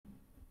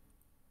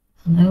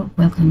Hello,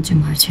 welcome to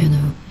my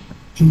channel.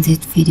 In this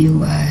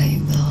video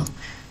I will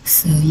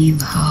show you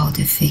how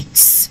to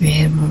fix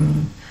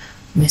error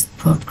with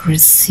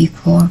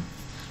Postgresql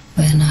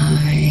when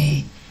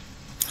I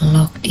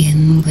log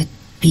in with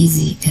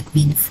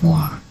pgAdmin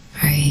 4.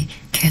 I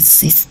catch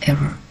this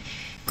error.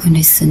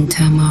 Connection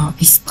timeout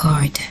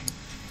expired.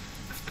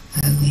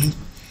 I will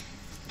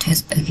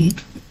test again.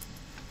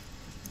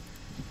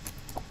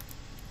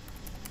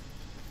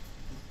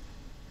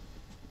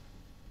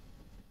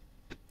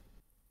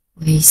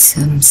 Wait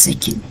some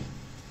second.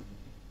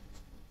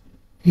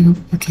 You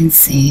can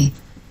see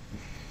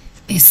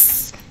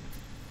it's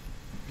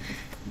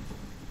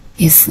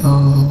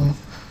all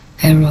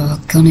error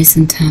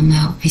connection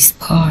timeout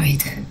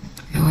expired.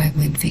 Now I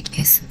will fix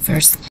it.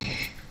 First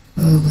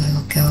we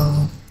will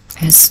go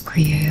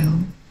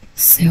SQL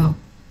Shell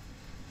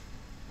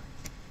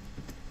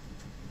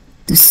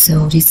to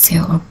show the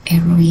cell of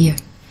error here.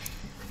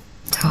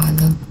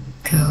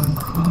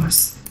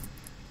 Localhost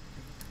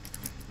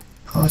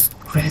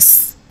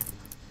Postgres,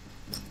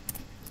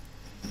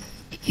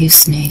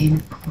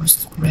 username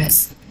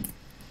Postgres.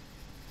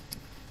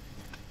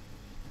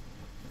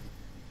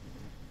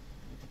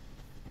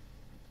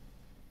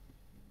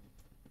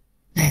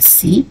 Let's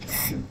see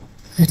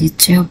the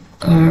detail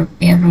of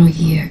error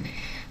here.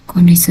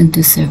 Connection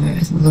to server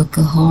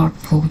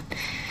localhost port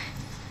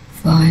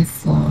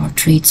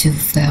 5432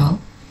 failed.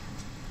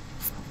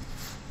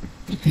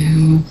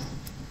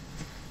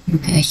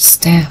 Next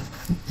step,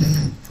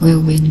 we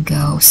will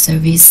go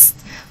service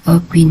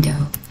up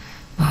window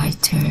by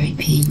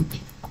typing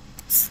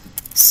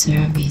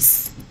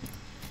service.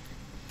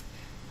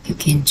 You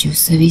can choose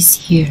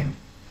service here.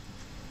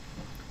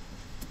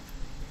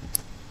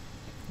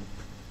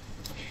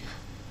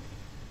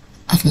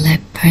 At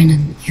left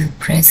panel, you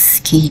press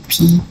key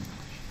P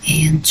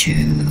and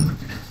choose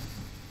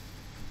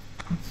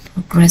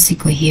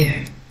Postgresql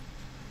here.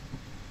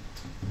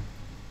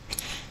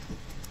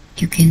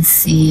 You can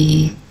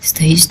see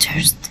stage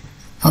test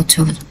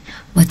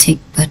automatic,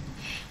 but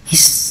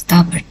it's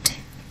stopped.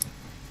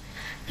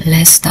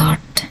 Let's start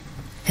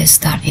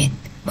it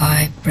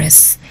by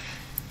press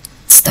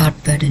start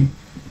button.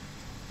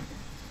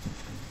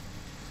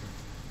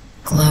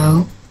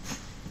 Close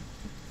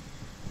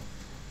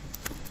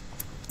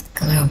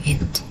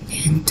it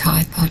and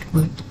type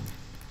password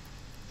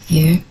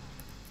here.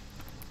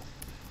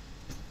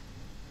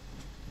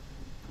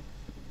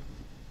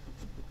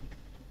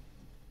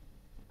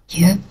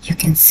 Here you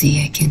can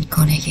see I can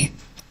connect it.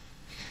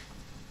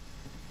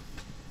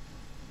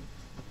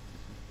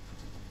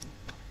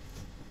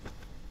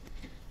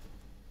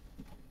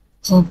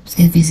 Hope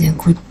this video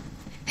could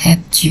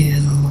help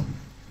you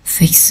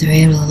fix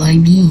error like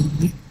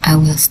me. I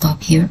will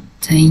stop here.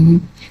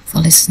 Thanks for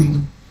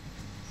listening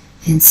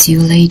and see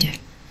you later.